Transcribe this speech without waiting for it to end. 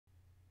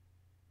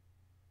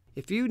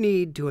If you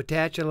need to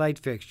attach a light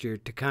fixture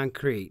to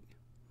concrete,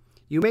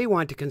 you may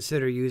want to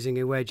consider using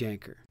a wedge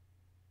anchor.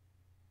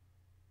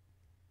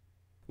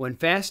 When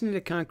fastening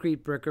a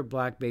concrete brick or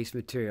block-based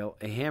material,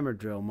 a hammer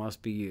drill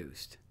must be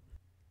used.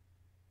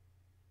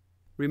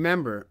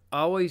 Remember,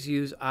 always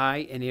use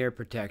eye and ear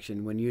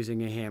protection when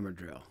using a hammer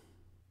drill.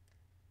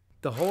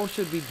 The hole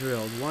should be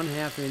drilled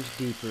 1/2 inch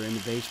deeper in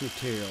the base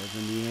material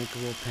than the anchor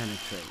will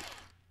penetrate.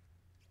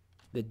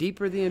 The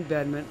deeper the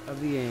embedment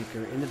of the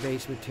anchor in the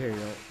base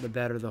material, the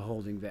better the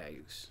holding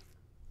values.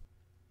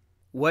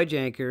 Wedge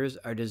anchors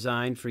are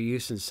designed for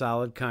use in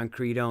solid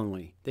concrete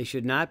only. They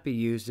should not be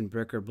used in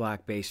brick or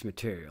block-based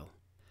material.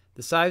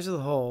 The size of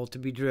the hole to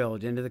be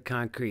drilled into the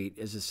concrete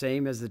is the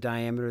same as the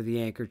diameter of the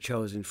anchor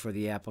chosen for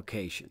the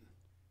application.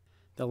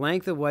 The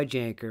length of wedge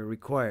anchor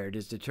required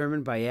is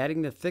determined by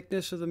adding the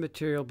thickness of the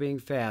material being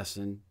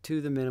fastened to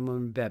the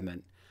minimum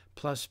embedment,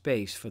 plus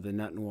space for the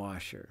nut and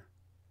washer.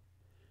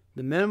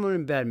 The minimum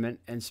embedment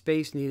and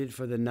space needed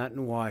for the nut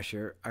and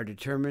washer are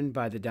determined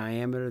by the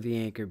diameter of the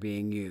anchor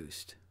being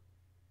used.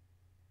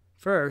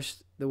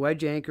 First, the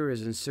wedge anchor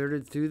is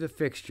inserted through the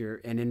fixture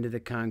and into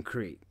the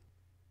concrete.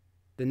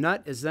 The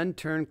nut is then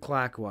turned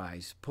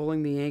clockwise,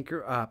 pulling the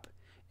anchor up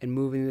and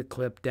moving the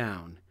clip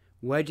down,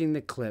 wedging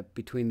the clip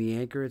between the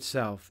anchor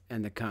itself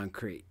and the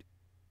concrete.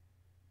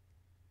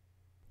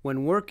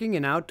 When working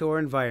in outdoor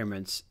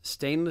environments,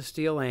 stainless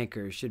steel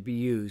anchors should be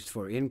used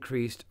for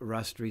increased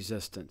rust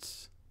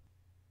resistance.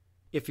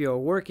 If you are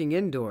working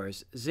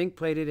indoors,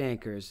 zinc-plated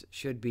anchors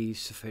should be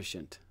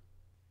sufficient.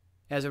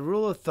 As a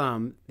rule of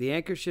thumb, the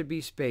anchor should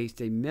be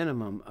spaced a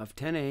minimum of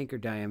 10 anchor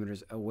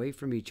diameters away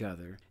from each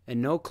other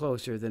and no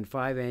closer than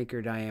 5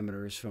 anchor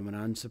diameters from an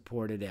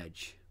unsupported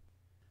edge.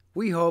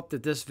 We hope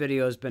that this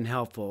video has been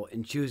helpful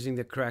in choosing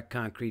the correct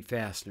concrete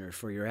fastener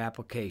for your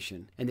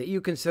application and that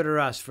you consider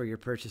us for your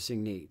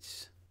purchasing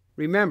needs.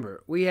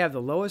 Remember, we have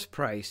the lowest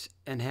price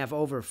and have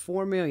over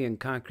 4 million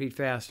concrete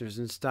fasteners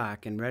in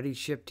stock and ready to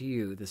ship to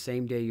you the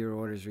same day your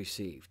order is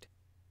received.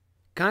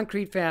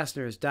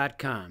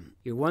 ConcreteFasteners.com,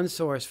 your one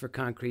source for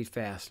concrete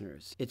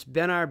fasteners. It's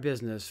been our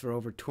business for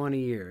over 20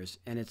 years,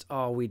 and it's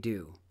all we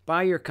do.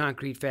 Buy your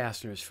concrete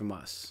fasteners from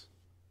us.